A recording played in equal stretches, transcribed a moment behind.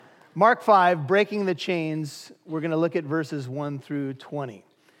Mark 5, Breaking the Chains, we're going to look at verses 1 through 20.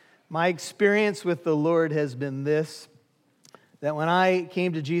 My experience with the Lord has been this, that when I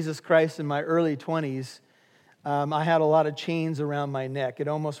came to Jesus Christ in my early 20s, I had a lot of chains around my neck. It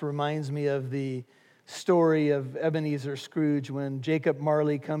almost reminds me of the story of Ebenezer Scrooge when Jacob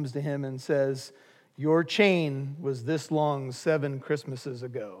Marley comes to him and says, "Your chain was this long 7 Christmases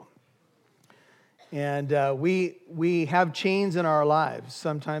ago." And we have chains in our lives.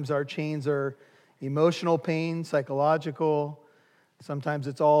 Sometimes our chains are emotional pain, psychological. Sometimes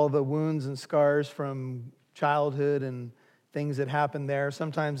it's all the wounds and scars from childhood and things that happen there.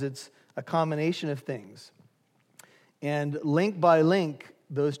 Sometimes it's a combination of things. And link by link,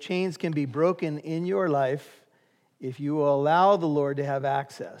 those chains can be broken in your life if you will allow the Lord to have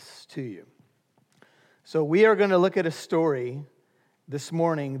access to you. So we are going to look at a story this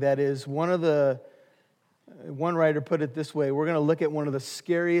morning that is one writer put it this way, we're going to look at one of the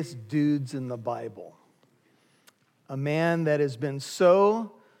scariest dudes in the Bible. A man that has been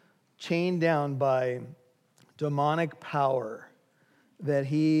so chained down by demonic power that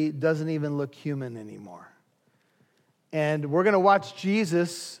he doesn't even look human anymore. And we're going to watch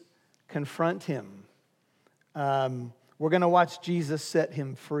Jesus confront him. We're going to watch Jesus set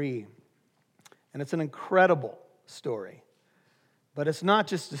him free. And it's an incredible story. But it's not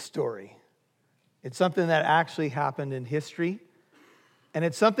just a story. It's something that actually happened in history. And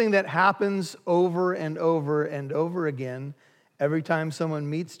it's something that happens over and over and over again. Every time someone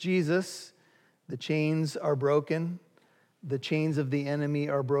meets Jesus, the chains are broken. The chains of the enemy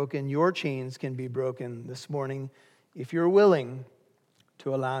are broken. Your chains can be broken this morning if you're willing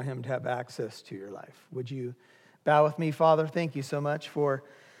to allow him to have access to your life. Would you bow with me, Father? Thank you so much for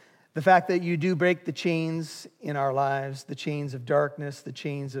the fact that you do break the chains in our lives, the chains of darkness, the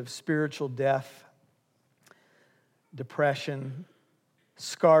chains of spiritual death, depression,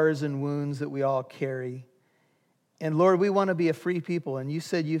 scars and wounds that we all carry. And Lord, we want to be a free people, and you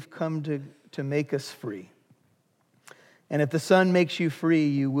said you've come to make us free. And if the Son makes you free,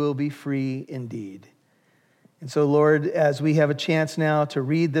 you will be free indeed. And so, Lord, as we have a chance now to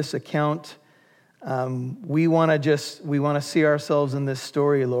read this account, we want to see ourselves in this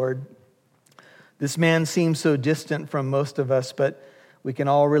story, Lord. This man seems so distant from most of us, but we can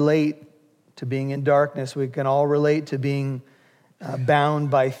all relate to being in darkness. We can all relate to being bound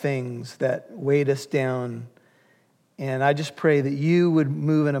by things that weighed us down. And I just pray that you would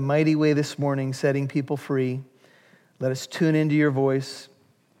move in a mighty way this morning, setting people free. Let us tune into your voice.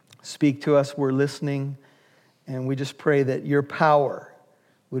 Speak to us. We're listening. And we just pray that your power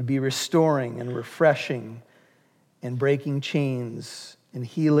would be restoring and refreshing and breaking chains and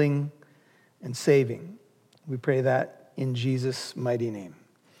healing and saving. We pray that in Jesus' mighty name.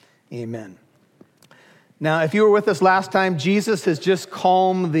 Amen. Now, if you were with us last time, Jesus has just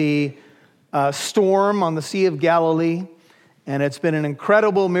calmed the storm on the Sea of Galilee, and it's been an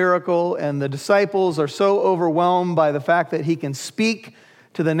incredible miracle, and the disciples are so overwhelmed by the fact that he can speak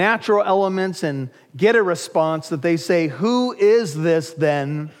to the natural elements and get a response that they say, "Who is this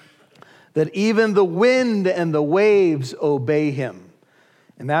then, that even the wind and the waves obey him?"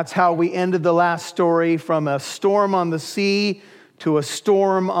 And that's how we ended the last story, from a storm on the sea to a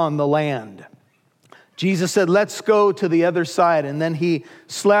storm on the land. Jesus said, "Let's go to the other side." And then he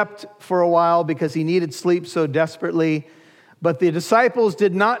slept for a while because he needed sleep so desperately. But the disciples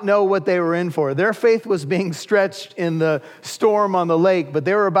did not know what they were in for. Their faith was being stretched in the storm on the lake, but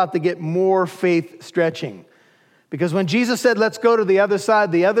they were about to get more faith stretching. Because when Jesus said, "Let's go to the other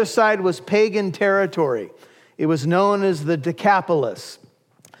side was pagan territory. It was known as the Decapolis.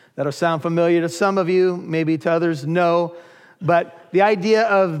 That'll sound familiar to some of you, maybe to others, no. But the idea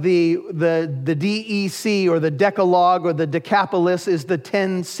of the DEC, or the Decalogue, or the Decapolis, is the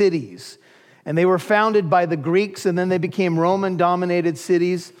 10 cities. And they were founded by the Greeks, and then they became Roman-dominated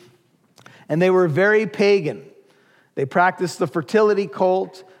cities. And they were very pagan. They practiced the fertility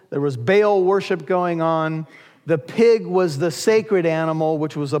cult. There was Baal worship going on. The pig was the sacred animal,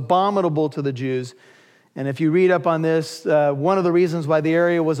 which was abominable to the Jews. And if you read up on this, one of the reasons why the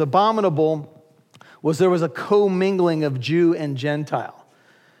area was abominable was there was a commingling of Jew and Gentile.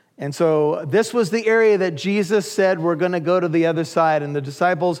 And so this was the area that Jesus said, "We're going to go to the other side." And the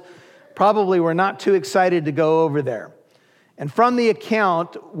disciples probably were not too excited to go over there. And from the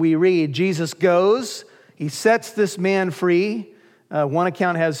account, we read, Jesus goes, he sets this man free. One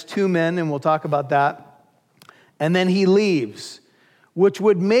account has 2 men, and we'll talk about that. And then he leaves, which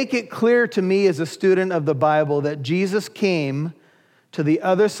would make it clear to me as a student of the Bible that Jesus came to the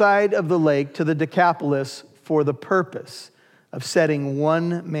other side of the lake, to the Decapolis, for the purpose of setting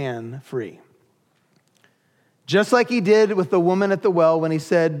one man free. Just like he did with the woman at the well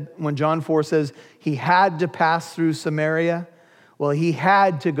when John 4 says he had to pass through Samaria. Well, he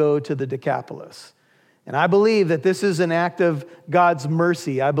had to go to the Decapolis. And I believe that this is an act of God's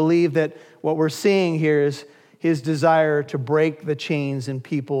mercy. I believe that what we're seeing here is his desire to break the chains in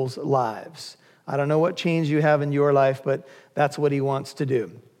people's lives. I don't know what chains you have in your life, but that's what he wants to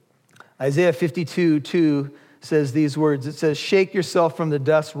do. Isaiah 52:2 says these words. It says, "Shake yourself from the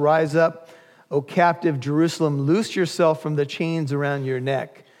dust, rise up, O captive Jerusalem, loose yourself from the chains around your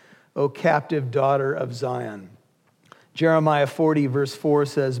neck, O captive daughter of Zion." Jeremiah 40 verse 4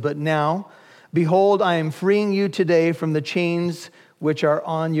 says, "But now, behold, I am freeing you today from the chains which are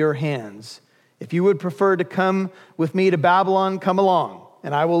on your hands. If you would prefer to come with me to Babylon, come along,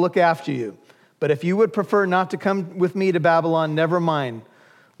 and I will look after you. But if you would prefer not to come with me to Babylon, never mind.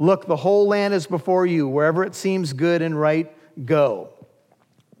 Look, the whole land is before you. Wherever it seems good and right, go."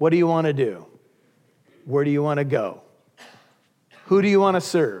 What do you want to do? Where do you want to go? Who do you want to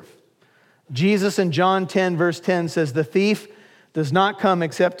serve? Jesus in John 10, verse 10 says, "The thief does not come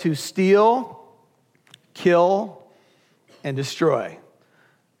except to steal, kill, and destroy.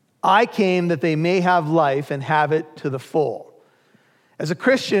 I came that they may have life and have it to the full." As a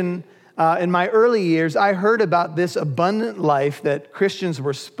Christian, in my early years, I heard about this abundant life that Christians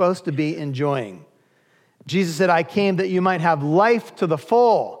were supposed to be enjoying. Jesus said, "I came that you might have life to the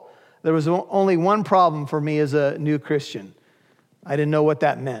full." There was only one problem for me as a new Christian. I didn't know what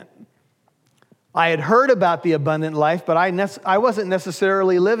that meant. I had heard about the abundant life, but I wasn't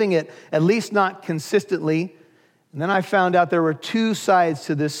necessarily living it, at least not consistently. And then I found out there were two sides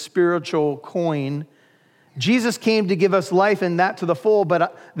to this spiritual coin. Jesus came to give us life and that to the full,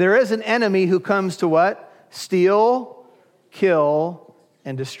 but there is an enemy who comes to what? Steal, kill,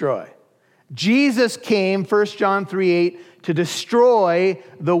 and destroy. Jesus came, 1 John 3:8, to destroy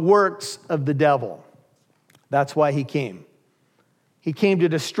the works of the devil. That's why he came. He came to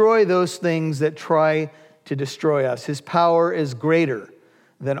destroy those things that try to destroy us. His power is greater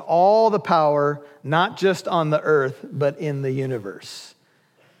than all the power, not just on the earth, but in the universe.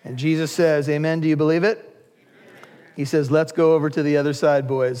 And Jesus says, amen, do you believe it? He says, let's go over to the other side,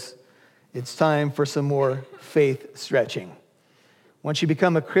 boys. It's time for some more faith stretching. Once you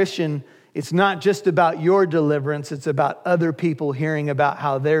become a Christian, it's not just about your deliverance, it's about other people hearing about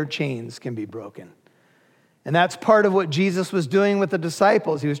how their chains can be broken. And that's part of what Jesus was doing with the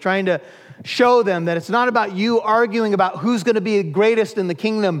disciples. He was trying to show them that it's not about you arguing about who's going to be the greatest in the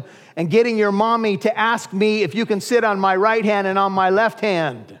kingdom and getting your mommy to ask me if you can sit on my right hand and on my left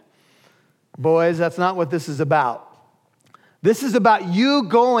hand. Boys, that's not what this is about. This is about you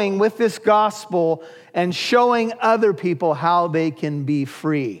going with this gospel and showing other people how they can be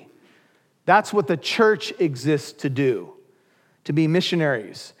free. That's what the church exists to do, to be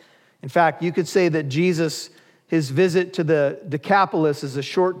missionaries. In fact, you could say that Jesus, his visit to the Decapolis is a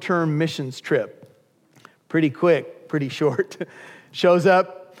short-term missions trip. Pretty quick, pretty short. Shows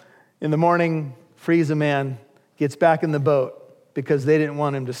up in the morning, frees a man, gets back in the boat because they didn't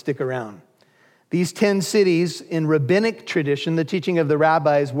want him to stick around. These 10 cities in rabbinic tradition, the teaching of the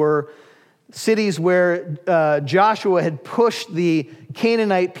rabbis, were cities where Joshua had pushed the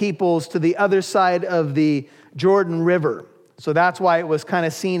Canaanite peoples to the other side of the Jordan River. So that's why it was kind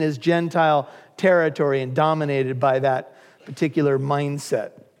of seen as Gentile territory and dominated by that particular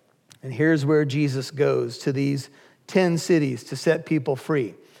mindset. And here's where Jesus goes, to these 10 cities to set people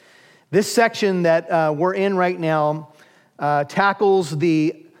free. This section that we're in right now tackles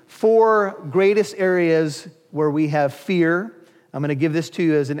the 4 greatest areas where we have fear. I'm going to give this to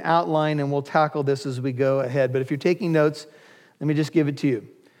you as an outline, and we'll tackle this as we go ahead. But if you're taking notes, let me just give it to you.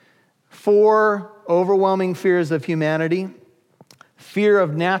 4 overwhelming fears of humanity. Fear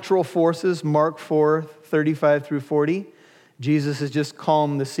of natural forces, Mark 4:35 through 40. Jesus has just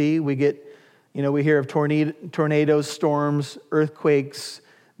calmed the sea. We hear of tornadoes, storms, earthquakes,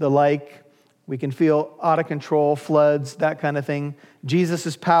 the like. We can feel out of control, floods, that kind of thing.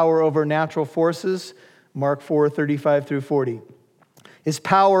 Jesus' power over natural forces, Mark 4:35 through 40. His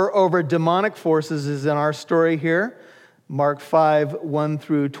power over demonic forces is in our story here, Mark 5:1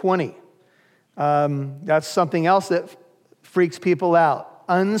 through 20. That's something else that freaks people out.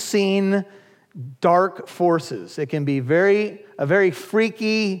 Unseen dark forces. It can be a very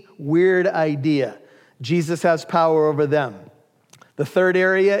freaky, weird idea. Jesus has power over them. The third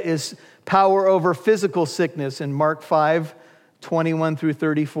area is power over physical sickness in Mark 5:21 through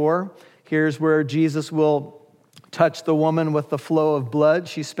 34. Here's where Jesus will touch the woman with the flow of blood.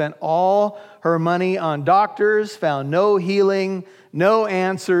 She spent all her money on doctors, found no healing, no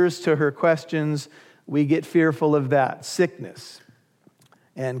answers to her questions. We get fearful of that. Sickness.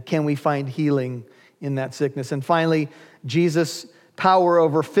 And can we find healing in that sickness. And finally, Jesus' power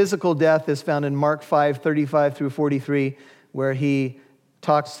over physical death is found in Mark 5:35 through 43, where he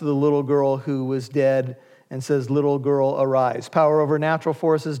talks to the little girl who was dead and says, "Little girl, arise." Power over natural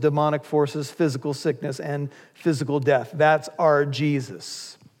forces, demonic forces, physical sickness, and physical death. That's our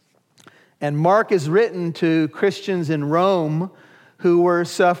Jesus. And Mark is written to Christians in Rome who were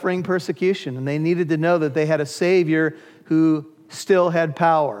suffering persecution, and they needed to know that they had a Savior who still had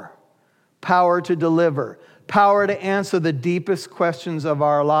power to deliver, power to answer the deepest questions of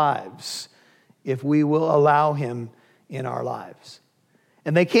our lives if we will allow him in our lives.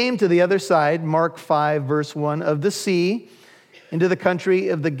 And they came to the other side, Mark 5, verse 1, of the sea, into the country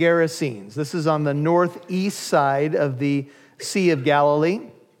of the Gerasenes. This is on the northeast side of the Sea of Galilee.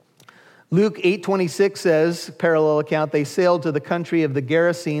 Luke 8:26 says, parallel account, they sailed to the country of the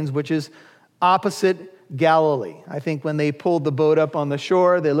Gerasenes, which is opposite Galilee. I think when they pulled the boat up on the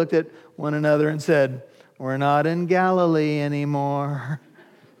shore, they looked at one another and said, "We're not in Galilee anymore."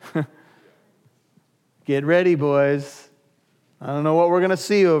 Get ready, boys. I don't know what we're going to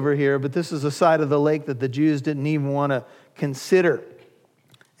see over here, but this is a side of the lake that the Jews didn't even want to consider.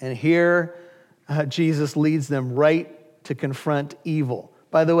 And here, Jesus leads them right to confront evil.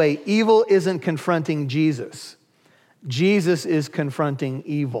 By the way, evil isn't confronting Jesus. Jesus is confronting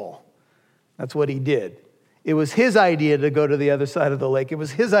evil. That's what he did. It was his idea to go to the other side of the lake. It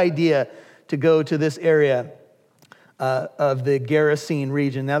was his idea to go to this area of the Gerasene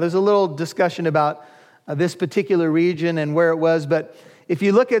region. Now, there's a little discussion about this particular region and where it was, but if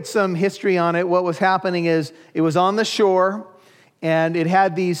you look at some history on it, what was happening is it was on the shore, and it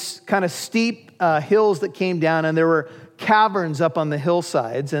had these kind of steep hills that came down, and there were caverns up on the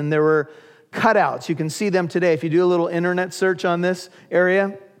hillsides, and there were cutouts. You can see them today if you do a little internet search on this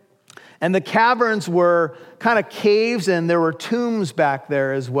area. And the caverns were kind of caves, and there were tombs back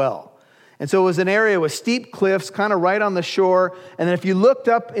there as well. And so it was an area with steep cliffs, kind of right on the shore. And then if you looked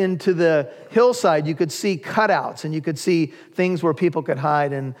up into the hillside, you could see cutouts, and you could see things where people could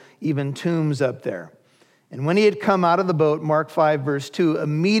hide, and even tombs up there. And when he had come out of the boat, Mark 5, verse 2,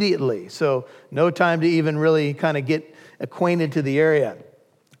 immediately, so no time to even really kind of get acquainted to the area,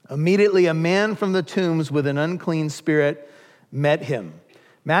 immediately a man from the tombs with an unclean spirit met him.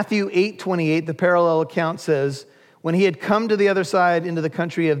 Matthew 8:28, the parallel account says, when he had come to the other side into the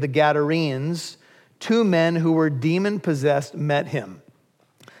country of the Gadarenes, 2 men who were demon-possessed met him.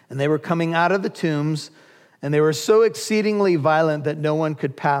 And they were coming out of the tombs, and they were so exceedingly violent that no one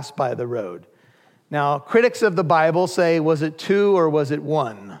could pass by the road. Now, critics of the Bible say, was it 2 or was it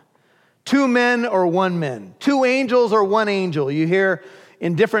 1? 2 men or 1 man? 2 angels or 1 angel? You hear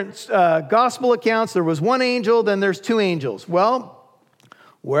in different gospel accounts, there was 1 angel, then there's 2 angels. Well,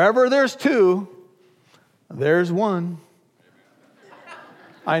 wherever there's 2, there's 1.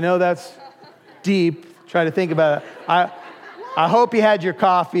 I know that's deep. Try to think about it. I hope you had your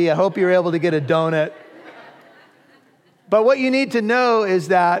coffee. I hope you were able to get a donut. But what you need to know is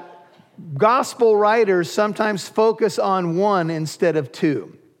that gospel writers sometimes focus on 1 instead of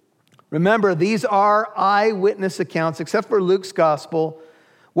 2. Remember, these are eyewitness accounts, except for Luke's gospel.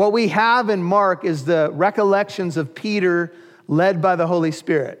 What we have in Mark is the recollections of Peter led by the Holy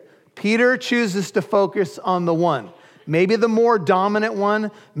Spirit. Peter chooses to focus on the 1. Maybe the more dominant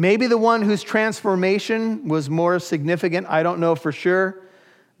one, maybe the one whose transformation was more significant. I don't know for sure.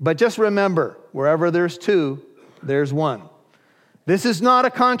 But just remember, wherever there's 2, there's 1. This is not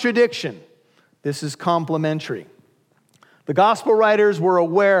a contradiction. This is complementary. The gospel writers were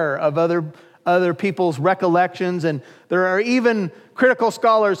aware of other people's recollections, and there are even critical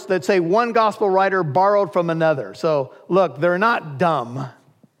scholars that say one gospel writer borrowed from another. So look, they're not dumb.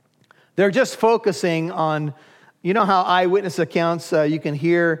 They're just focusing on, you know how eyewitness accounts, you can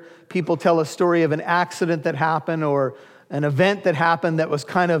hear people tell a story of an accident that happened or an event that happened that was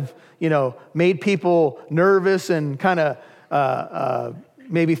kind of, made people nervous and kind of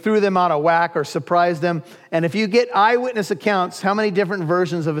maybe threw them out of whack or surprised them. And if you get eyewitness accounts, how many different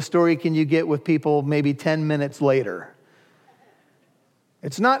versions of a story can you get with people maybe 10 minutes later?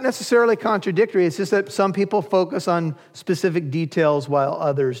 It's not necessarily contradictory. It's just that some people focus on specific details while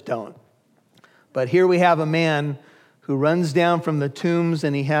others don't. But here we have a man who runs down from the tombs,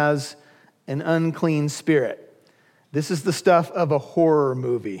 and he has an unclean spirit. This is the stuff of a horror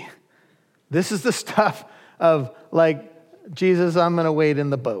movie. This is the stuff of like, Jesus, I'm going to wait in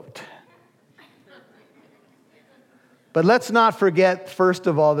the boat. But let's not forget, first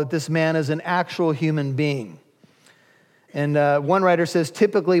of all, that this man is an actual human being. And one writer says,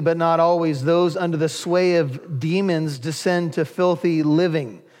 typically, but not always, those under the sway of demons descend to filthy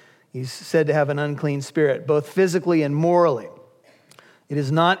living. He's said to have an unclean spirit, both physically and morally. It is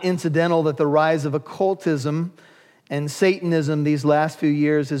not incidental that the rise of occultism and Satanism these last few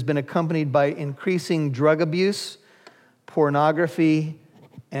years has been accompanied by increasing drug abuse, pornography,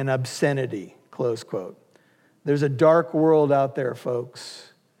 and obscenity, close quote. There's a dark world out there, folks.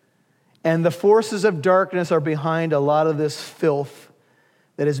 And the forces of darkness are behind a lot of this filth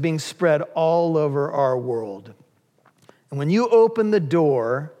that is being spread all over our world. And when you open the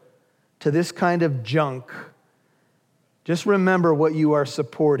door to this kind of junk, just remember what you are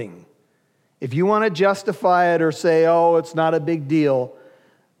supporting. If you want to justify it or say, oh, it's not a big deal,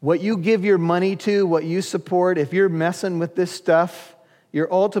 what you give your money to, what you support, if you're messing with this stuff,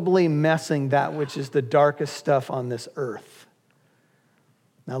 you're ultimately messing that which is the darkest stuff on this earth.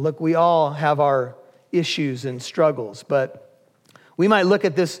 Now look, we all have our issues and struggles, but we might look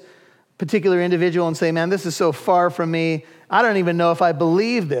at this particular individual and say, man, this is so far from me. I don't even know if I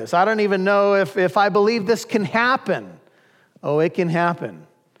believe this. I don't even know if I believe this can happen. Oh, it can happen.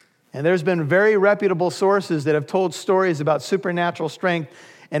 And there's been very reputable sources that have told stories about supernatural strength.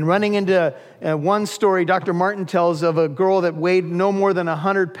 And running into one story, Dr. Martin tells of a girl that weighed no more than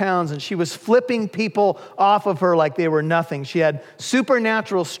 100 pounds, and she was flipping people off of her like they were nothing. She had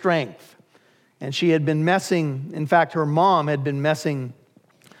supernatural strength. And she had been messing, in fact, her mom had been messing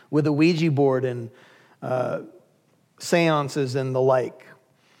with a Ouija board and seances and the like.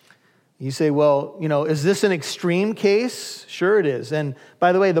 You say, well, is this an extreme case? Sure it is. And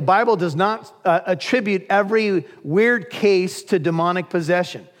by the way, the Bible does not attribute every weird case to demonic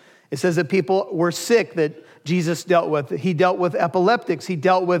possession. It says that people were sick that Jesus dealt with. He dealt with epileptics. He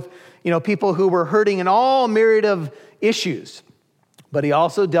dealt with, people who were hurting in all myriad of issues. But he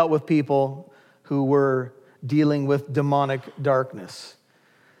also dealt with people who were dealing with demonic darkness.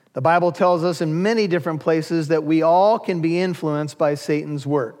 The Bible tells us in many different places that we all can be influenced by Satan's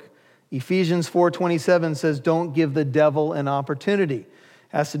work. Ephesians 4:27 says, don't give the devil an opportunity. It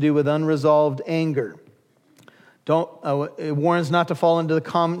has to do with unresolved anger. It warns not to fall into the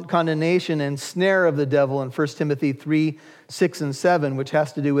condemnation and snare of the devil in 1 Timothy 3:6 and 7, which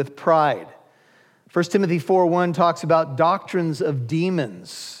has to do with pride. 1 Timothy 4:1 talks about doctrines of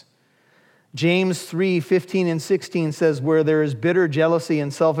demons. James 3:15 and 16 says, where there is bitter jealousy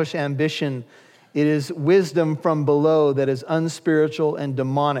and selfish ambition, it is wisdom from below that is unspiritual and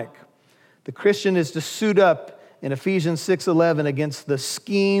demonic. The Christian is to suit up in Ephesians 6:11 against the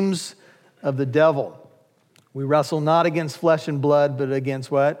schemes of the devil. We wrestle not against flesh and blood, but against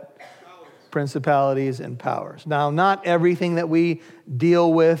what? Principalities and powers. Now, not everything that we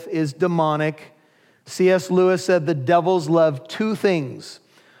deal with is demonic. C.S. Lewis said the devils love two things.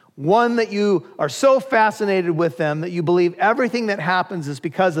 One, that you are so fascinated with them that you believe everything that happens is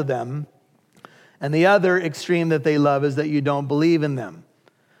because of them. And the other extreme that they love is that you don't believe in them.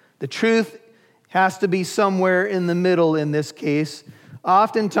 The truth has to be somewhere in the middle in this case.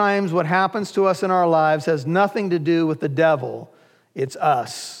 Oftentimes, what happens to us in our lives has nothing to do with the devil. It's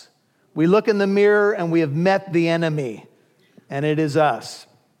us. We look in the mirror and we have met the enemy, and it is us.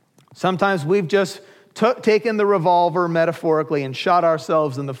 Sometimes we've just taken the revolver metaphorically and shot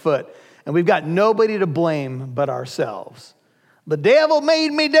ourselves in the foot, and we've got nobody to blame but ourselves. The devil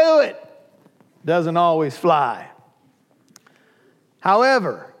made me do it. Doesn't always fly.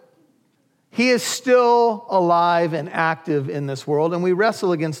 However, he is still alive and active in this world, and we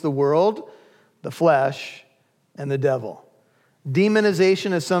wrestle against the world, the flesh, and the devil.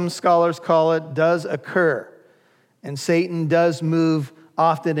 Demonization, as some scholars call it, does occur, and Satan does move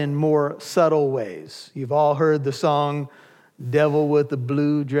often in more subtle ways. You've all heard the song, Devil with the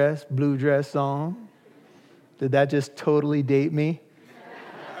Blue Dress song. Did that just totally date me?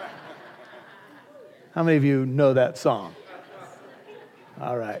 How many of you know that song?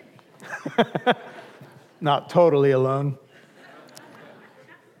 All right. Not totally alone.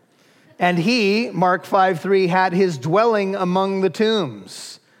 And he, Mark 5:3, had his dwelling among the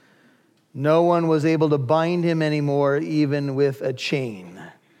tombs. No one was able to bind him anymore, even with a chain.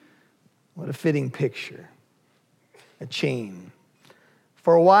 What a fitting picture. A chain.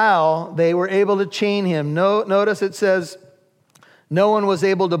 For a while, they were able to chain him. Notice it says, no one was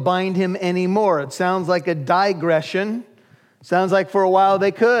able to bind him anymore. It sounds like a digression. Sounds like for a while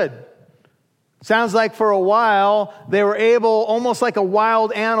they could. Sounds like for a while they were able, almost like a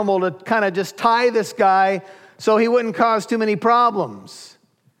wild animal, to kind of just tie this guy so he wouldn't cause too many problems.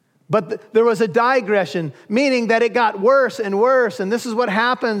 But there was a digression, meaning that it got worse and worse. And this is what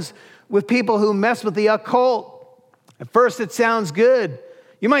happens with people who mess with the occult. At first it sounds good.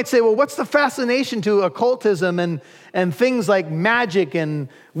 You might say, well, what's the fascination to occultism and things like magic and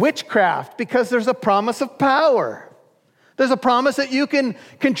witchcraft? Because there's a promise of power. There's a promise that you can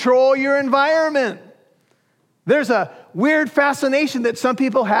control your environment. There's a weird fascination that some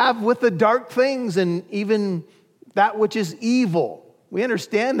people have with the dark things and even that which is evil. We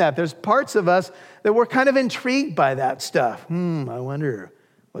understand that. There's parts of us that we're kind of intrigued by that stuff. I wonder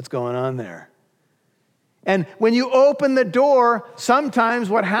what's going on there. And when you open the door, sometimes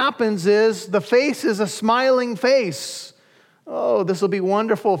what happens is the face is a smiling face. Oh, this will be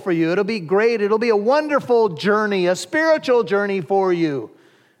wonderful for you. It'll be great. It'll be a wonderful journey, a spiritual journey for you,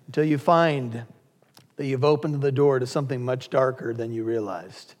 until you find that you've opened the door to something much darker than you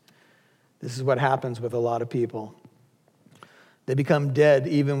realized. This is what happens with a lot of people. They become dead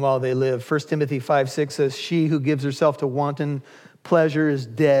even while they live. 1 Timothy 5:6 says, she who gives herself to wanton pleasure is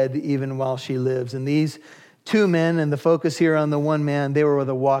dead even while she lives. And these two men, and the focus here on the one man, they were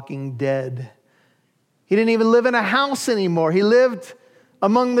the walking dead. He didn't even live in a house anymore. He lived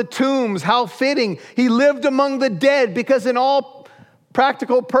among the tombs. How fitting. He lived among the dead because in all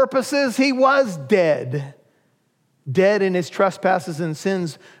practical purposes, he was dead. Dead in his trespasses and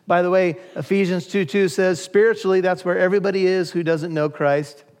sins. By the way, Ephesians 2:2 says, spiritually, that's where everybody is who doesn't know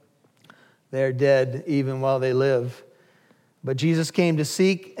Christ. They're dead even while they live. But Jesus came to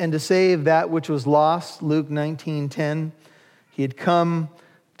seek and to save that which was lost. Luke 19:10. He had come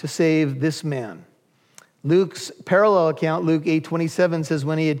to save this man. Luke's parallel account, Luke 8:27, says,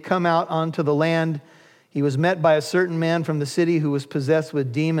 when he had come out onto the land, he was met by a certain man from the city who was possessed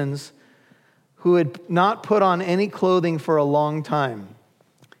with demons, who had not put on any clothing for a long time.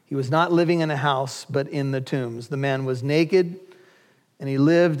 He was not living in a house, but in the tombs. The man was naked, and he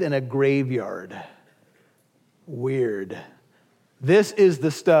lived in a graveyard. Weird. This is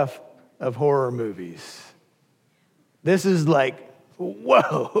the stuff of horror movies. This is like,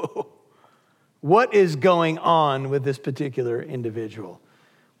 whoa. What is going on with this particular individual?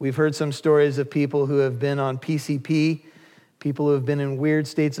 We've heard some stories of people who have been on PCP, people who have been in weird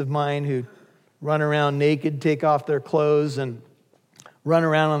states of mind, who run around naked, take off their clothes, and run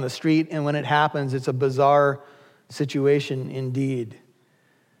around on the street. And when it happens, it's a bizarre situation indeed.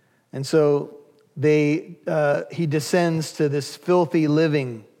 And so he descends to this filthy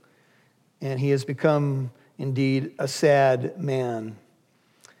living, and he has become indeed a sad man.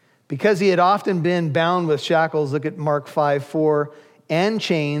 Because he had often been bound with shackles, look at Mark 5:4, and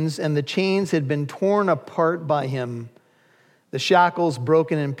chains, and the chains had been torn apart by him, the shackles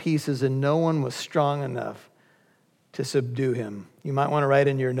broken in pieces, and no one was strong enough to subdue him. You might want to write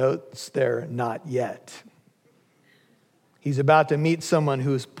in your notes there, not yet. He's about to meet someone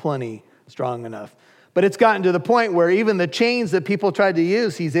who's plenty strong enough. But it's gotten to the point where even the chains that people tried to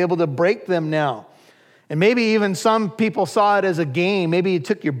use, he's able to break them now. And maybe even some people saw it as a game. Maybe you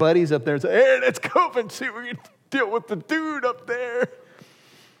took your buddies up there and said, hey, let's go and see if we can deal with the dude up there.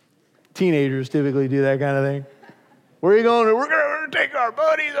 Teenagers typically do that kind of thing. Where are you going? We're going to take our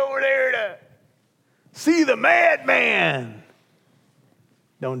buddies over there to see the madman.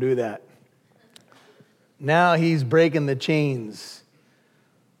 Don't do that. Now he's breaking the chains.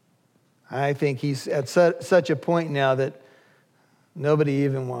 I think he's at such a point now that nobody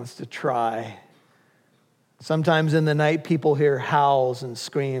even wants to try. Sometimes in the night, people hear howls and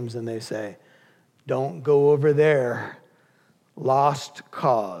screams, and they say, don't go over there. Lost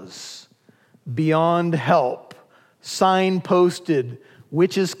cause. Beyond help. Sign posted.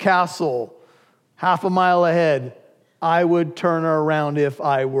 Witch's Castle. Half a mile ahead. I would turn around if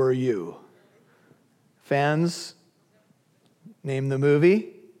I were you. Fans, name the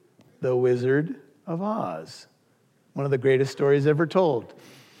movie, The Wizard of Oz. One of the greatest stories ever told.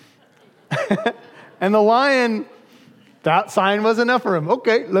 And the lion, that sign was enough for him.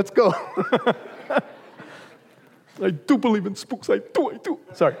 Okay, let's go. I do believe in spooks. I do.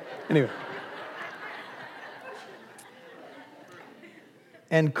 Sorry. Anyway.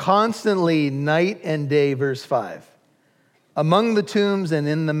 And constantly, night and day, verse 5, among the tombs and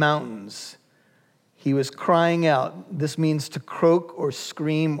in the mountains, he was crying out. This means to croak or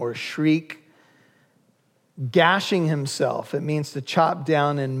scream or shriek. Gashing himself. It means to chop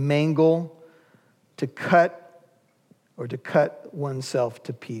down and mangle. To cut oneself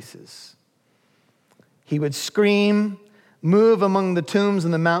to pieces. He would scream, move among the tombs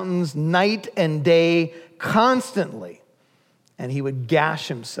and the mountains night and day, constantly. And he would gash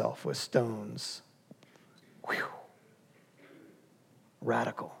himself with stones. Whew.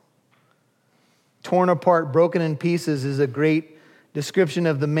 Radical. Torn apart, broken in pieces is a great description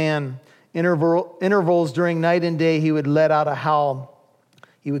of the man. Intervals during night and day, he would let out a howl.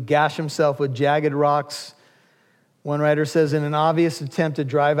 He would gash himself with jagged rocks. One writer says, in an obvious attempt to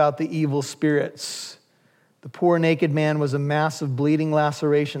drive out the evil spirits. The poor naked man was a mass of bleeding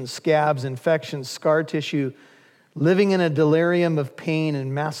lacerations, scabs, infections, scar tissue, living in a delirium of pain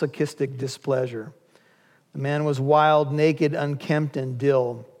and masochistic displeasure. The man was wild, naked, unkempt, and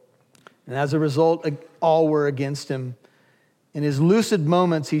ill. And as a result, all were against him. In his lucid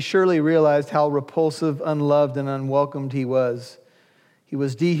moments, he surely realized how repulsive, unloved, and unwelcomed he was. He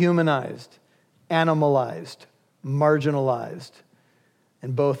was dehumanized, animalized, marginalized,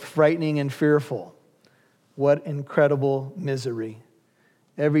 and both frightening and fearful. What incredible misery.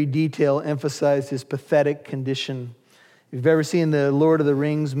 Every detail emphasized his pathetic condition. If you've ever seen the Lord of the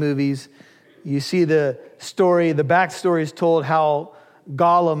Rings movies, you see the story, the backstory is told how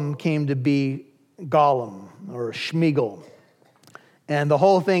Gollum came to be Gollum or Schmeagol. And the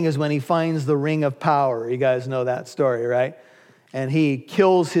whole thing is when he finds the ring of power. You guys know that story, right? And he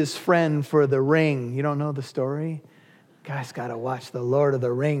kills his friend for the ring. You don't know the story? Guys got to watch the Lord of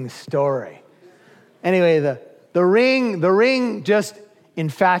the Rings story. Anyway, the ring just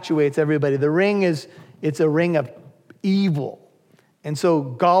infatuates everybody. The ring it's a ring of evil. And so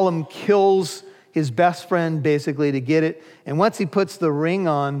Gollum kills his best friend basically to get it. And once he puts the ring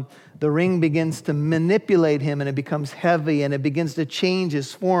on, the ring begins to manipulate him and it becomes heavy and it begins to change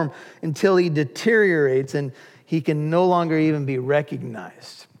his form until he deteriorates and he can no longer even be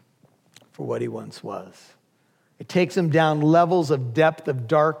recognized for what he once was. It takes him down levels of depth of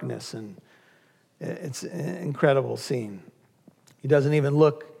darkness, and it's an incredible scene. He doesn't even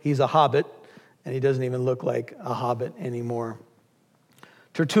look, he's a hobbit, and he doesn't even look like a hobbit anymore.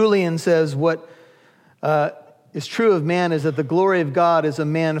 Tertullian says what is true of man is that the glory of God is a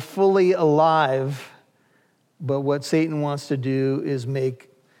man fully alive, but what Satan wants to do is make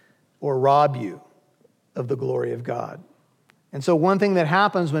or rob you of the glory of God. And so one thing that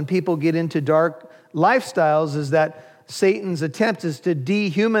happens when people get into dark lifestyles is that Satan's attempt is to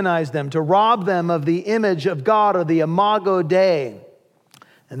dehumanize them, to rob them of the image of God or the imago Dei.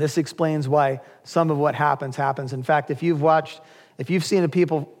 And this explains why some of what happens. In fact, if you've seen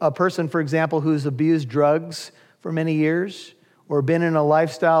a person, for example, who's abused drugs for many years or been in a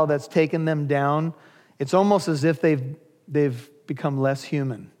lifestyle that's taken them down, it's almost as if they've become less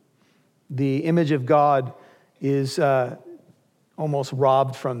human. The image of God is almost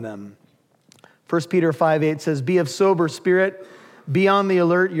robbed from them. 1 Peter 5:8 says, "Be of sober spirit, be on the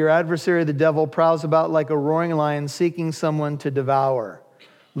alert. Your adversary, the devil, prowls about like a roaring lion seeking someone to devour,"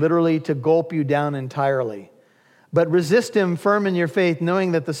 literally to gulp you down entirely. "But resist him firm in your faith,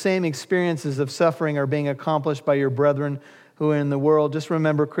 knowing that the same experiences of suffering are being accomplished by your brethren who are in the world." Just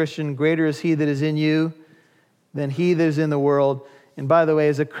remember, Christian, greater is he that is in you than he that is in the world. And by the way,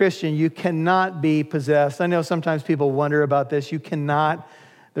 as a Christian, you cannot be possessed. I know sometimes people wonder about this. You cannot.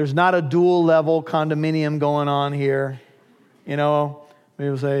 There's not a dual level condominium going on here. You know,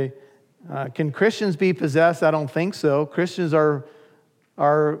 people say, can Christians be possessed? I don't think so. Christians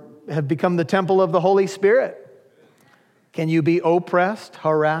have become the temple of the Holy Spirit. Can you be oppressed,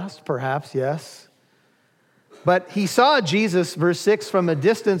 harassed? Perhaps, yes. But he saw Jesus, verse 6, from a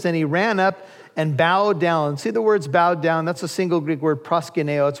distance, and he ran up and bowed down. See the words bowed down? That's a single Greek word,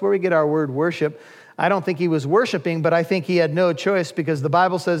 proskuneo. It's where we get our word worship. I don't think he was worshiping, but I think he had no choice because the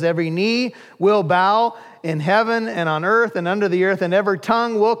Bible says every knee will bow in heaven and on earth and under the earth, and every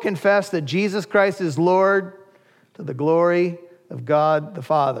tongue will confess that Jesus Christ is Lord to the glory of God the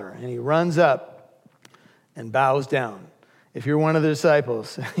Father. And he runs up and bows down. If you're one of the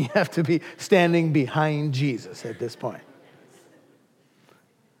disciples, you have to be standing behind Jesus at this point.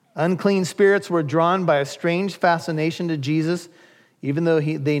 Unclean spirits were drawn by a strange fascination to Jesus, even though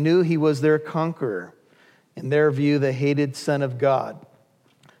they knew he was their conqueror. In their view, the hated Son of God.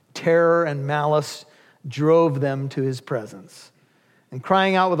 Terror and malice drove them to his presence. And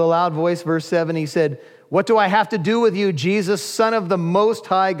crying out with a loud voice, verse 7, he said, "What do I have to do with you, Jesus, Son of the Most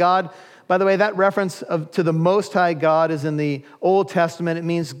High God?" By the way, that reference to the Most High God is in the Old Testament. It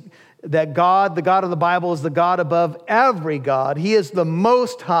means that God, the God of the Bible, is the God above every God. He is the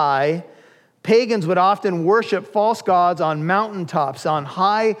Most High. Pagans would often worship false gods on mountaintops, on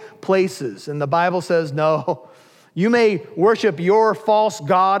high places. And the Bible says, no, you may worship your false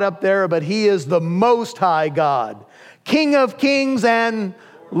god up there, but he is the Most High God, King of kings and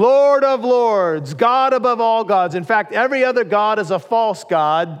Lord of lords, God above all gods. In fact, every other god is a false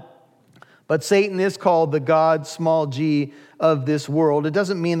god, but Satan is called the God, small g, of this world. It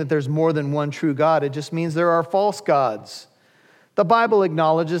doesn't mean that there's more than one true God. It just means there are false gods. The Bible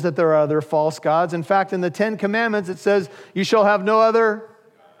acknowledges that there are other false gods. In fact, in the Ten Commandments, it says, "You shall have no other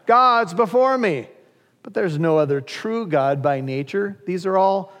gods before me." But there's no other true God by nature. These are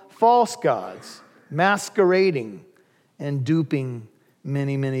all false gods, masquerading and duping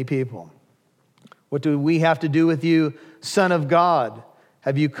many, many people. What do we have to do with you, Son of God?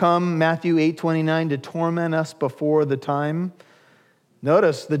 Have you come, Matthew 8:29, to torment us before the time?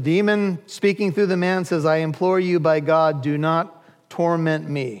 Notice the demon speaking through the man says, I implore you by God, do not torment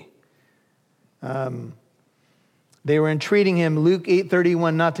me. They were entreating him, Luke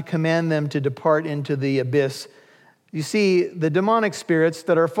 8:31, not to command them to depart into the abyss. You see, the demonic spirits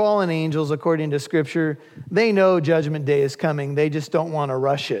that are fallen angels, according to Scripture, they know Judgment Day is coming. They just don't want to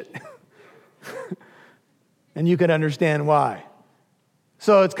rush it. And you can understand why.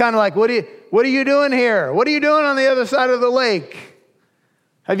 So it's kind of like, what are you doing here? What are you doing on the other side of the lake?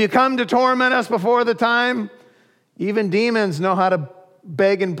 Have you come to torment us before the time? Even demons know how to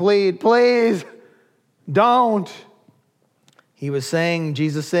beg and plead. Please, don't.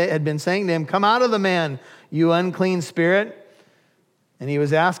 Jesus had been saying to him, come out of the man, you unclean spirit. And he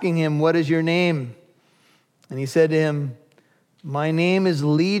was asking him, what is your name? And he said to him, my name is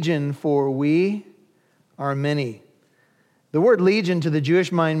Legion, for we are many. The word legion to the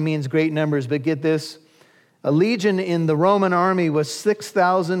Jewish mind means great numbers, but get this. A legion in the Roman army was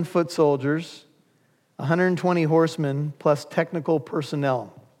 6,000 foot soldiers, 120 horsemen, plus technical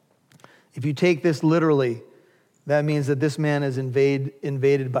personnel. If you take this literally, that means that this man is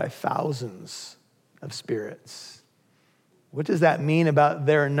invaded by thousands of spirits. What does that mean about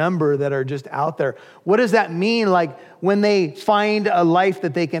their number that are just out there? What does that mean, like when they find a life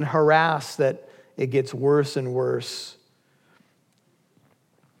that they can harass, that it gets worse and worse?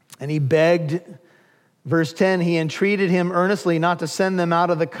 And he begged, verse 10, he entreated him earnestly not to send them out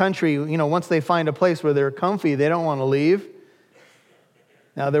of the country. You know, once they find a place where they're comfy, they don't want to leave.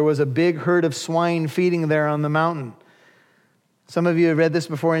 Now, there was a big herd of swine feeding there on the mountain. Some of you have read this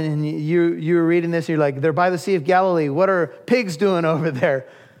before, and you were reading this, and you're like, they're by the Sea of Galilee. What are pigs doing over there?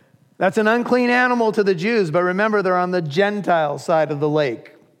 That's an unclean animal to the Jews, but remember, they're on the Gentile side of the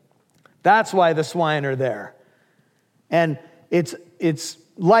lake. That's why the swine are there. And it's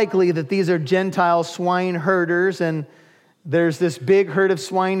likely that these are Gentile swine herders, and there's this big herd of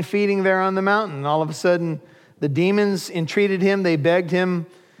swine feeding there on the mountain. All of a sudden, the demons entreated him. They begged him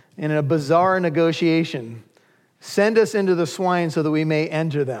in a bizarre negotiation. Send us into the swine so that we may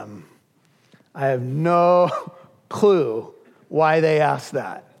enter them. I have no clue why they asked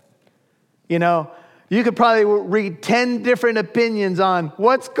that. You know, you could probably read 10 different opinions on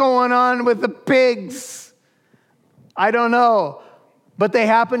what's going on with the pigs. I don't know. But they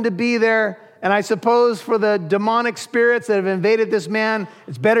happened to be there. And I suppose for the demonic spirits that have invaded this man,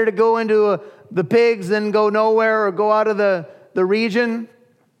 it's better to go into the pigs than go nowhere or go out of the region.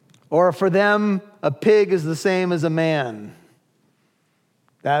 Or for them, a pig is the same as a man.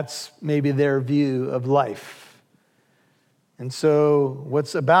 That's maybe their view of life. And so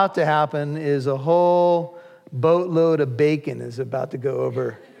what's about to happen is a whole boatload of bacon is about to go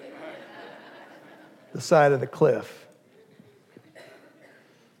over the side of the cliff.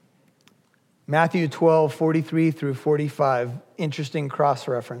 Matthew 12:43 through 45, interesting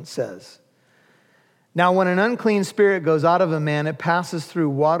cross-reference says, now when an unclean spirit goes out of a man, it passes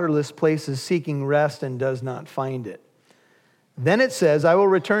through waterless places seeking rest and does not find it. Then it says, I will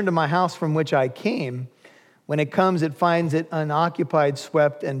return to my house from which I came. When it comes, it finds it unoccupied,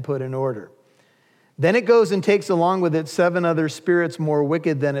 swept, and put in order. Then it goes and takes along with it 7 other spirits more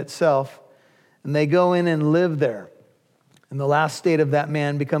wicked than itself, and they go in and live there. And the last state of that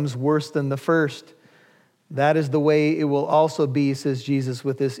man becomes worse than the first. That is the way it will also be, says Jesus,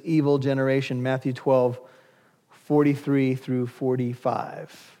 with this evil generation. Matthew 12:43 through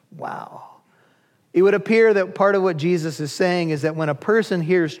 45. Wow. It would appear that part of what Jesus is saying is that when a person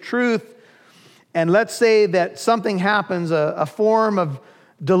hears truth, and let's say that something happens, a form of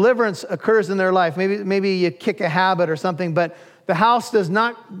deliverance occurs in their life. Maybe you kick a habit or something, but the house does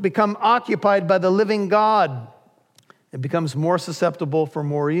not become occupied by the living God. It becomes more susceptible for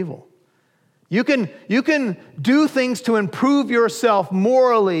more evil. You can do things to improve yourself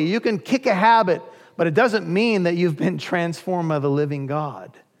morally. You can kick a habit, but it doesn't mean that you've been transformed by the living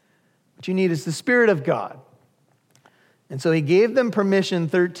God. What you need is the Spirit of God. And so he gave them permission,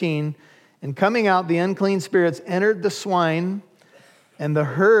 13, and coming out, the unclean spirits entered the swine, and the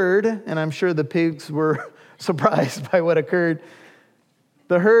herd, and I'm sure the pigs were surprised by what occurred.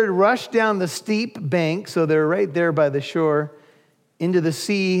 The herd rushed down the steep bank, so they're right there by the shore, into the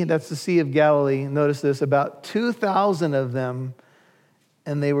sea. That's the Sea of Galilee. Notice this, about 2,000 of them,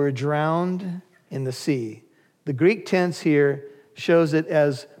 and they were drowned in the sea. The Greek tense here shows it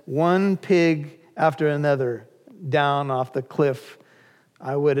as one pig after another down off the cliff.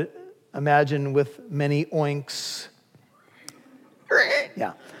 I would imagine with many oinks.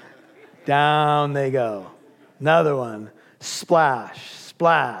 Yeah. Down they go. Another one. Splash,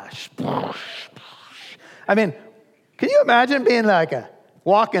 splash, splash. I mean, can you imagine being like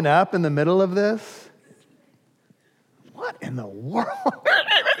walking up in the middle of this? what in the world?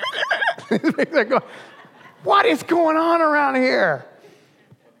 They're going, what is going on around here?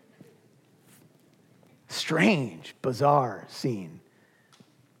 Strange, bizarre scene.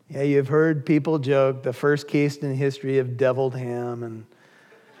 Yeah, you've heard people joke, the first case in history of deviled ham and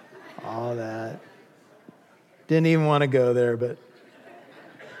all that. Didn't even want to go there, but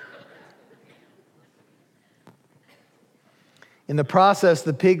in the process,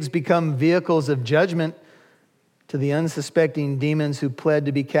 the pigs become vehicles of judgment to the unsuspecting demons who pled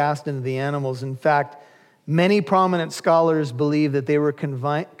to be cast into the animals. In fact, many prominent scholars believe that they were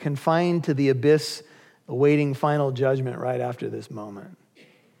confined to the abyss, awaiting final judgment right after this moment.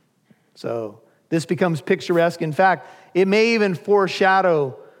 So this becomes picturesque. In fact, it may even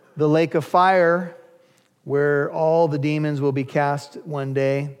foreshadow the lake of fire where all the demons will be cast one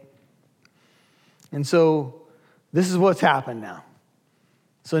day. And so this is what's happened now.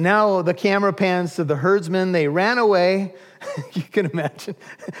 So now the camera pans to the herdsmen. They ran away, you can imagine,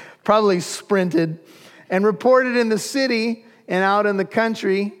 probably sprinted, and reported in the city and out in the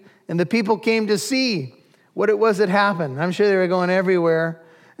country. And the people came to see what it was that happened. I'm sure they were going everywhere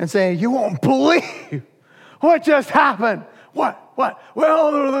and saying, you won't believe what just happened. What?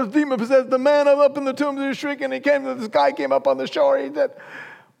 Well, the demon possessed the man up in the tombs. He was shrieking. This guy came up on the shore. He said,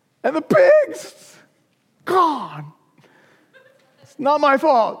 and the pigs, gone. It's not my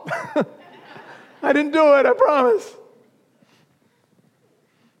fault. I didn't do it, I promise.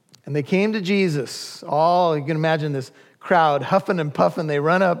 And they came to Jesus. You can imagine this crowd huffing and puffing. They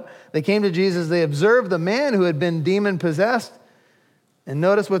run up. They came to Jesus. They observed the man who had been demon-possessed. And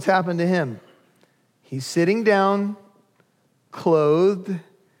notice what's happened to him. He's sitting down, clothed,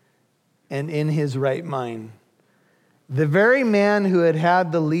 and in his right mind. The very man who had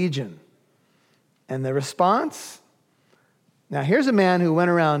had the legion. And the response? Now, here's a man who went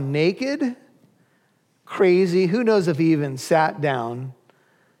around naked, crazy, who knows if he even sat down,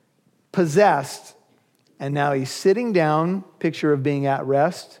 possessed, and now he's sitting down, picture of being at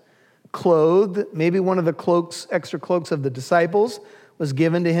rest, clothed. Maybe one of the extra cloaks of the disciples was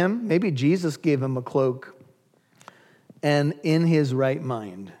given to him. Maybe Jesus gave him a cloak. And in his right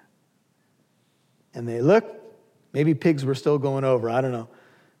mind. And they looked, maybe pigs were still going over, I don't know.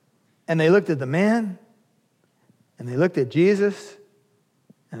 And they looked at the man, and they looked at Jesus,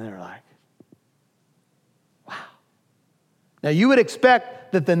 and they were like, wow. Now you would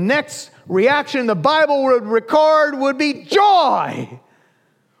expect that the next reaction the Bible would record would be joy.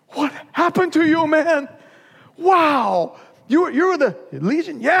 What happened to you, man? Wow. You were the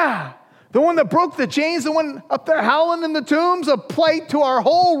legion? Yeah. The one that broke the chains, the one up there howling in the tombs, a plight to our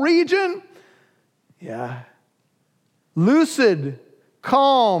whole region? Yeah. Lucid,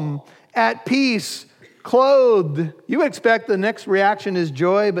 calm, at peace, clothed. You expect the next reaction is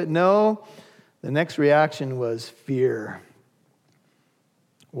joy, but no. The next reaction was fear.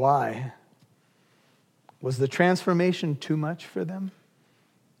 Why? Was the transformation too much for them?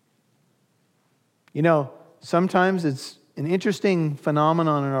 You know, sometimes it's an interesting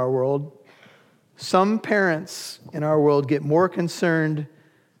phenomenon in our world. Some parents in our world get more concerned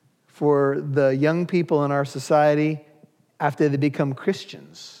for the young people in our society after they become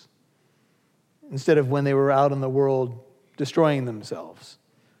Christians instead of when they were out in the world destroying themselves.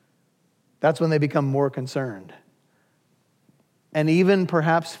 That's when they become more concerned. And even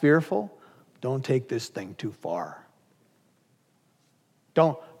perhaps fearful. Don't take this thing too far.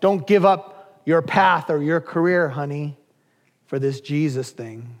 Don't give up your path or your career, honey, for this Jesus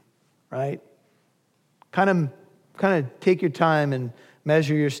thing, right? Kind of take your time and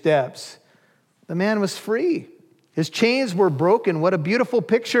measure your steps. The man was free. His chains were broken. What a beautiful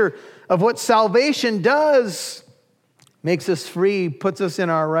picture of what salvation does. Makes us free, puts us in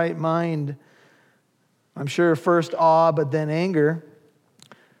our right mind. I'm sure first awe, but then anger.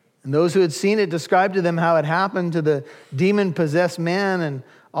 And those who had seen it described to them how it happened to the demon-possessed man and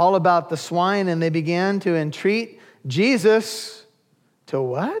all about the swine, and they began to entreat Jesus to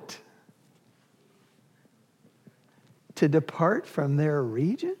what? To depart from their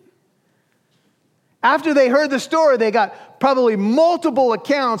region? After they heard the story, they got probably multiple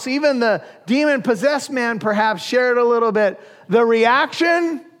accounts. Even the demon-possessed man perhaps shared a little bit. The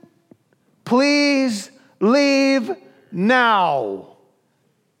reaction? Please leave now.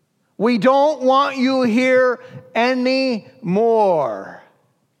 We don't want you here anymore.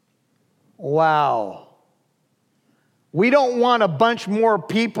 Wow. We don't want a bunch more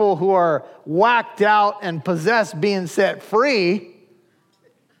people who are whacked out and possessed being set free.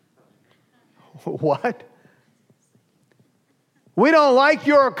 What? We don't like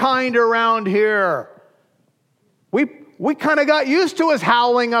your kind around here. We kind of got used to us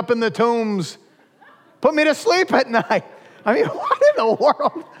howling up in the tombs. Put me to sleep at night. I mean, what in the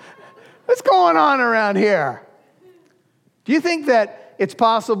world? What's going on around here? Do you think that it's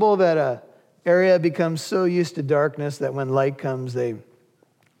possible that an area becomes so used to darkness that when light comes, they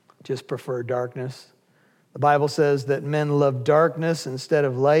just prefer darkness? The Bible says that men love darkness instead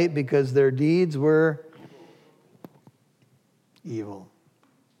of light because their deeds were evil.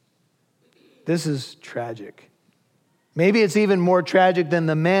 This is tragic. Maybe it's even more tragic than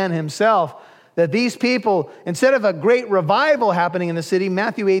the man himself, that these people, instead of a great revival happening in the city,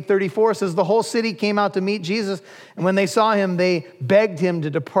 Matthew 8:34 says the whole city came out to meet Jesus, and when they saw him, they begged him to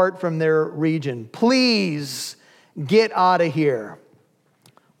depart from their region. Please get out of here.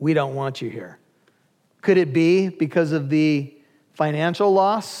 We don't want you here. Could it be because of the financial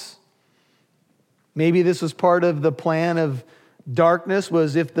loss? Maybe this was part of the plan of darkness,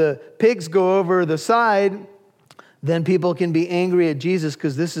 was if the pigs go over the side, then people can be angry at Jesus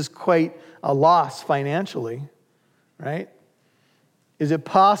because this is quite a loss financially, right? Is it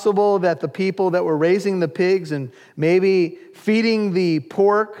possible that the people that were raising the pigs and maybe feeding the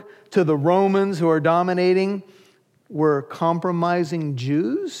pork to the Romans who are dominating were compromising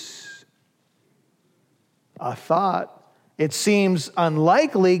Jews? A thought. It seems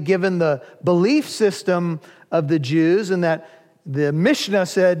unlikely given the belief system of the Jews, and that the Mishnah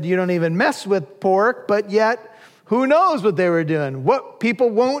said you don't even mess with pork, but yet who knows what they were doing? What people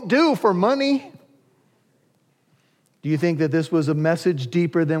won't do for money. Do you think that this was a message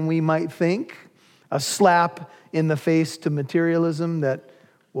deeper than we might think? A slap in the face to materialism that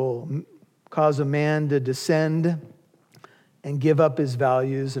will cause a man to descend and give up his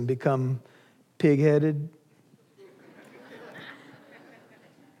values and become pig-headed?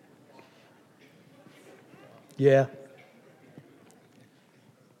 Yeah.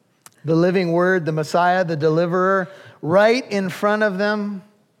 The living word, the Messiah, the deliverer, right in front of them.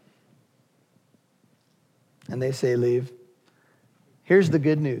 And they say, leave. Here's the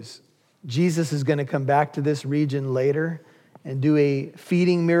good news. Jesus is going to come back to this region later and do a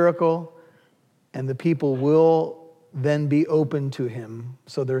feeding miracle, and the people will then be open to him.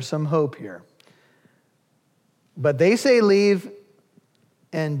 So there's some hope here. But they say leave,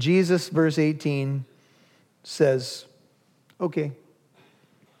 and Jesus, verse 18, says, okay.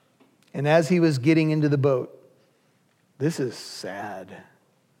 And as he was getting into the boat, this is sad.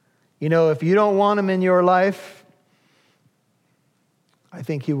 You know, if you don't want him in your life, I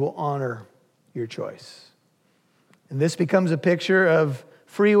think he will honor your choice. And this becomes a picture of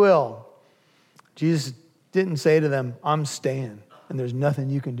free will. Jesus didn't say to them, I'm staying, and there's nothing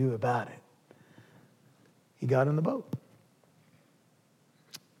you can do about it. He got in the boat.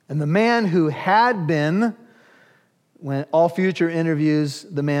 And the man who had been, when all future interviews,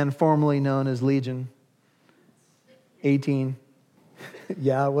 the man formerly known as Legion, 18.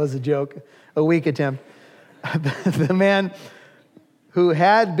 Yeah, it was a joke, a weak attempt. The man who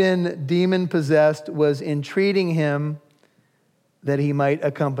had been demon-possessed was entreating him that he might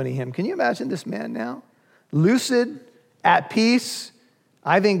accompany him. Can you imagine this man now? Lucid, at peace.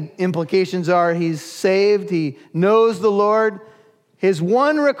 I think implications are he's saved, he knows the Lord. His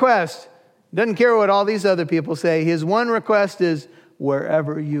one request, doesn't care what all these other people say, his one request is,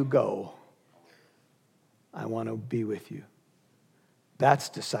 wherever you go, I want to be with you. That's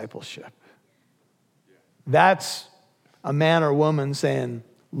discipleship. That's a man or woman saying,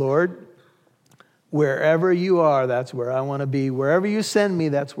 Lord, wherever you are, that's where I want to be. Wherever you send me,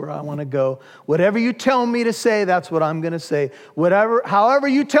 that's where I want to go. Whatever you tell me to say, that's what I'm going to say. However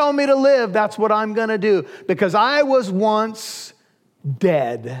you tell me to live, that's what I'm going to do. Because I was once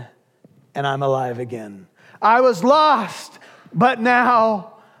dead, and I'm alive again. I was lost, but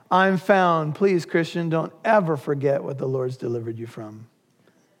now I'm found. Please, Christian, don't ever forget what the Lord's delivered you from.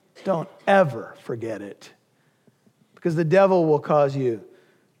 Don't ever forget it. Because the devil will cause you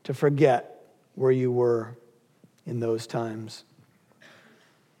to forget where you were in those times.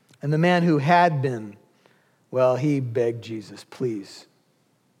 And the man who had been, well, he begged Jesus, please,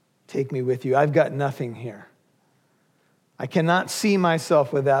 take me with you. I've got nothing here. I cannot see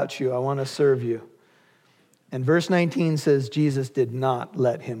myself without you. I want to serve you. And verse 19 says Jesus did not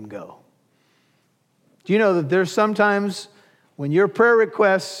let him go. Do you know that there's sometimes when your prayer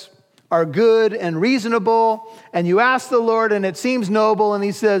requests are good and reasonable, and you ask the Lord and it seems noble, and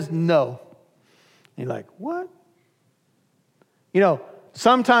he says no. And you're like, what? You know,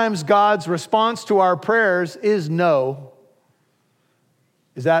 sometimes God's response to our prayers is no.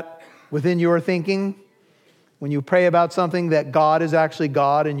 Is that within your thinking? When you pray about something that God is actually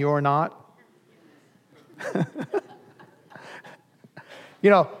God and you're not? You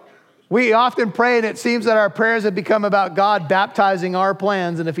know, We often pray, and it seems that our prayers have become about God baptizing our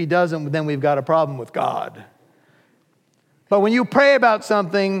plans, and if he doesn't, then we've got a problem with God. But when you pray about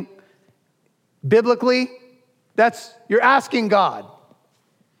something biblically, you're asking God.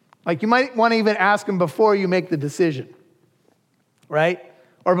 Like you might want to even ask him before you make the decision, right?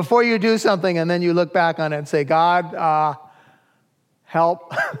 Or before you do something and then you look back on it and say, God,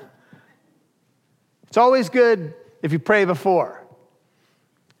 help. It's always good if you pray before.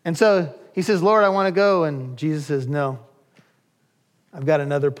 And so he says, Lord, I want to go. And Jesus says, no, I've got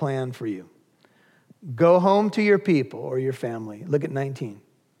another plan for you. Go home to your people or your family. Look at 19.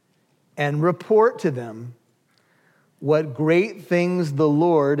 And report to them what great things the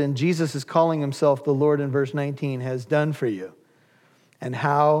Lord, and Jesus is calling himself the Lord in verse 19, has done for you, and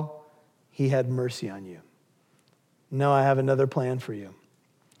how he had mercy on you. No, I have another plan for you.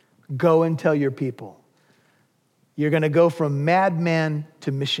 Go and tell your people. You're going to go from madman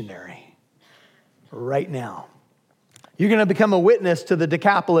to missionary right now. You're going to become a witness to the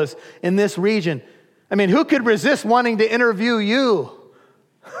Decapolis in this region. I mean, who could resist wanting to interview you?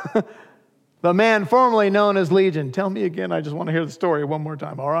 The man formerly known as Legion. Tell me again, I just want to hear the story one more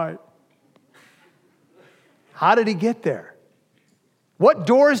time, all right? How did he get there? What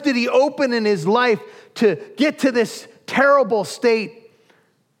doors did he open in his life to get to this terrible state?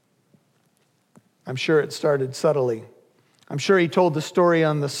 I'm sure it started subtly. I'm sure he told the story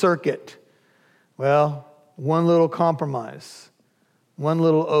on the circuit. Well, one little compromise, one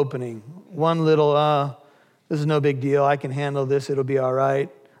little opening, one little, this is no big deal. I can handle this. It'll be all right.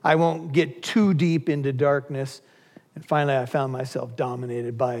 I won't get too deep into darkness. And finally, I found myself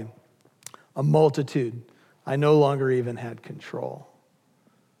dominated by a multitude. I no longer even had control.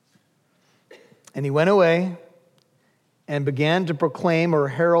 And he went away and began to proclaim or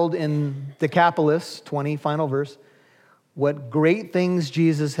herald in Decapolis, 20, final verse, what great things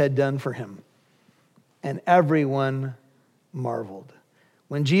Jesus had done for him. And everyone marveled.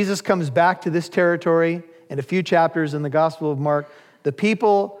 When Jesus comes back to this territory in a few chapters in the Gospel of Mark, the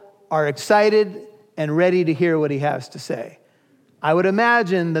people are excited and ready to hear what he has to say. I would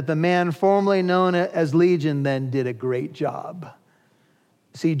imagine that the man formerly known as Legion then did a great job.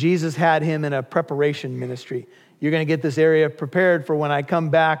 See, Jesus had him in a preparation ministry. You're going to get this area prepared for when I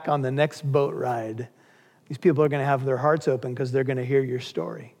come back on the next boat ride. These people are going to have their hearts open because they're going to hear your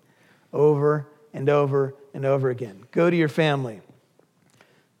story over and over and over again. Go to your family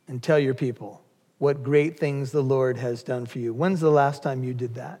and tell your people what great things the Lord has done for you. When's the last time you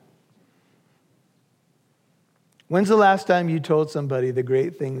did that? When's the last time you told somebody the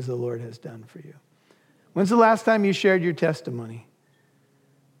great things the Lord has done for you? When's the last time you shared your testimony?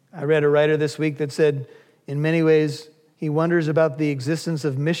 I read a writer this week that said, in many ways, he wonders about the existence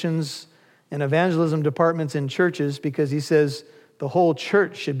of missions and evangelism departments in churches because he says the whole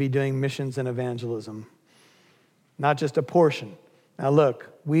church should be doing missions and evangelism, not just a portion. Now look,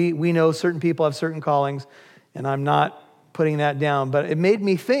 we know certain people have certain callings, and I'm not putting that down, but it made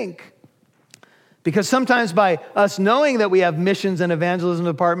me think, because sometimes by us knowing that we have missions and evangelism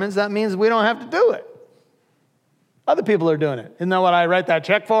departments, that means we don't have to do it. Other people are doing it. Isn't that what I write that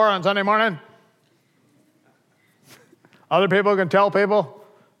check for on Sunday morning? Other people can tell people.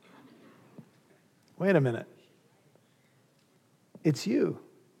 Wait a minute. It's you.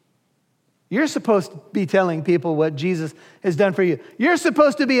 You're supposed to be telling people what Jesus has done for you. You're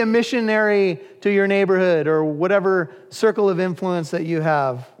supposed to be a missionary to your neighborhood or whatever circle of influence that you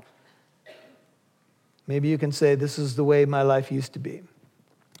have. Maybe you can say, this is the way my life used to be.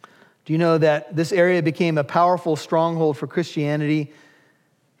 Do you know that this area became a powerful stronghold for Christianity?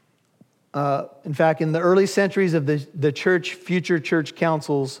 In fact, in the early centuries of the church, future church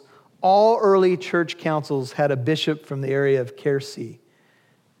councils, all early church councils had a bishop from the area of Kiersee,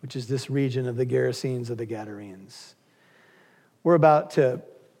 which is this region of the Gerasenes of the Gadarenes. We're about to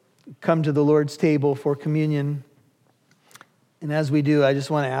come to the Lord's table for communion. And as we do, I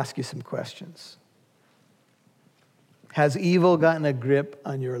just want to ask you some questions. Has evil gotten a grip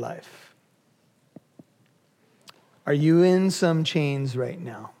on your life? Are you in some chains right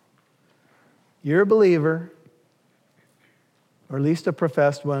now? You're a believer, or at least a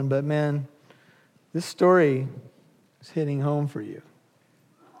professed one, but man, this story is hitting home for you.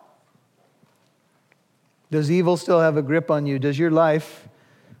 Does evil still have a grip on you? Does your life,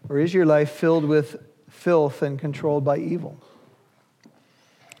 or is your life filled with filth and controlled by evil?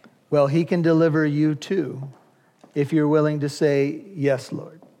 Well, he can deliver you too, if you're willing to say, yes,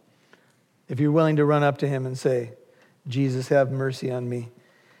 Lord. If you're willing to run up to him and say, Jesus, have mercy on me.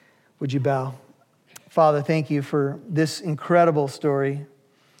 Would you bow? Father, thank you for this incredible story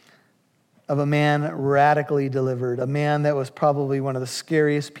of a man radically delivered, a man that was probably one of the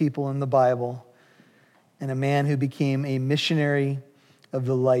scariest people in the Bible, and a man who became a missionary of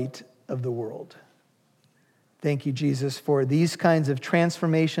the light of the world. Thank you, Jesus, for these kinds of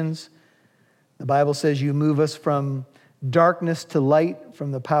transformations. The Bible says you move us from darkness to light,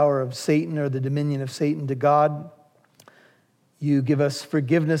 from the power of Satan or the dominion of Satan to God. You give us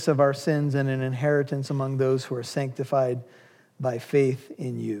forgiveness of our sins and an inheritance among those who are sanctified by faith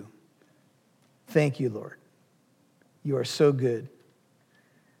in you. Thank you, Lord. You are so good.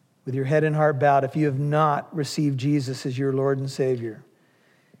 With your head and heart bowed, if you have not received Jesus as your Lord and Savior,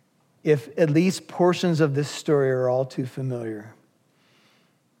 if at least portions of this story are all too familiar,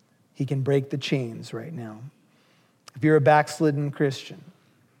 he can break the chains right now. If you're a backslidden Christian,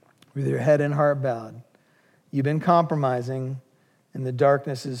 with your head and heart bowed, you've been compromising and the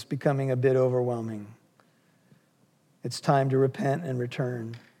darkness is becoming a bit overwhelming. It's time to repent and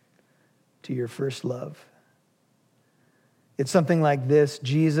return to your first love. It's something like this: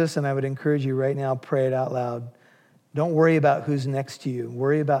 Jesus, and I would encourage you right now, pray it out loud. Don't worry about who's next to you.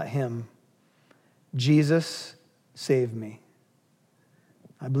 Worry about him. Jesus, save me.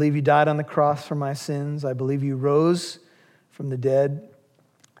 I believe you died on the cross for my sins. I believe you rose from the dead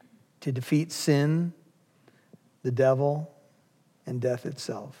to defeat sin, the devil, and death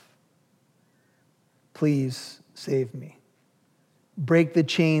itself. Please save me. Break the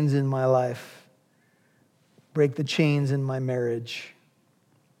chains in my life. Break the chains in my marriage.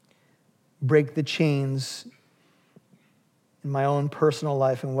 Break the chains in my own personal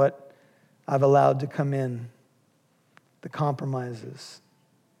life and what I've allowed to come in, the compromises,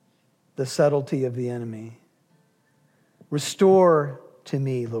 the subtlety of the enemy. Restore to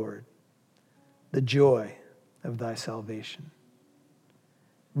me, Lord, the joy of thy salvation.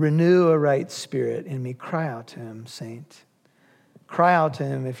 Renew a right spirit in me. Cry out to him, saint. Cry out to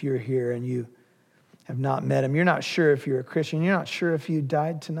him if you're here and you have not met him. You're not sure if you're a Christian. You're not sure if you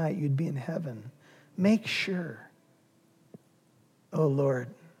died tonight, you'd be in heaven. Make sure. Oh, Lord,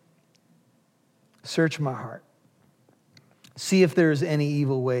 search my heart. See if there is any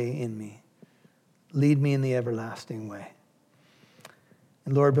evil way in me. Lead me in the everlasting way.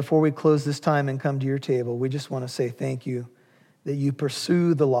 And Lord, before we close this time and come to your table, we just want to say thank you that you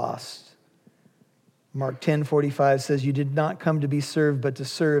pursue the lost. Mark 10:45 says, you did not come to be served, but to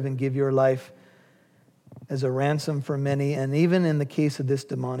serve and give your life as a ransom for many. And even in the case of this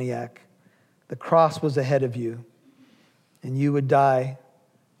demoniac, the cross was ahead of you, and you would die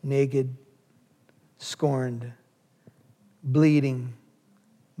naked, scorned, bleeding,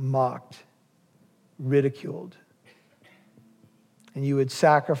 mocked, ridiculed. And you would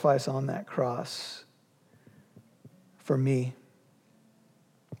sacrifice on that cross for me.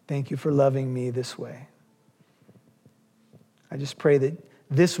 Thank you for loving me this way. I just pray that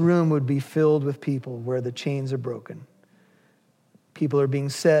this room would be filled with people where the chains are broken. People are being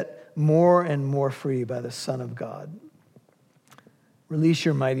set more and more free by the Son of God. Release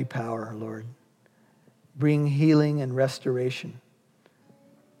your mighty power, Lord. Bring healing and restoration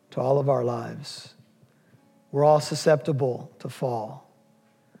to all of our lives. We're all susceptible to fall.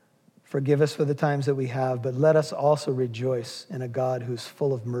 Forgive us for the times that we have, but let us also rejoice in a God who's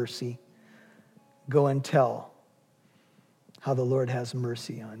full of mercy. Go and tell how the Lord has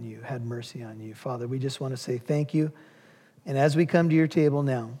mercy on you, had mercy on you. Father, we just want to say thank you. And as we come to your table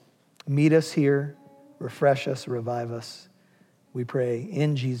now, meet us here, refresh us, revive us. We pray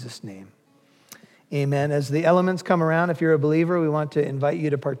in Jesus' name. Amen. As the elements come around, if you're a believer, we want to invite you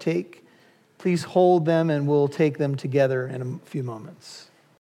to partake. Please hold them and we'll take them together in a few moments.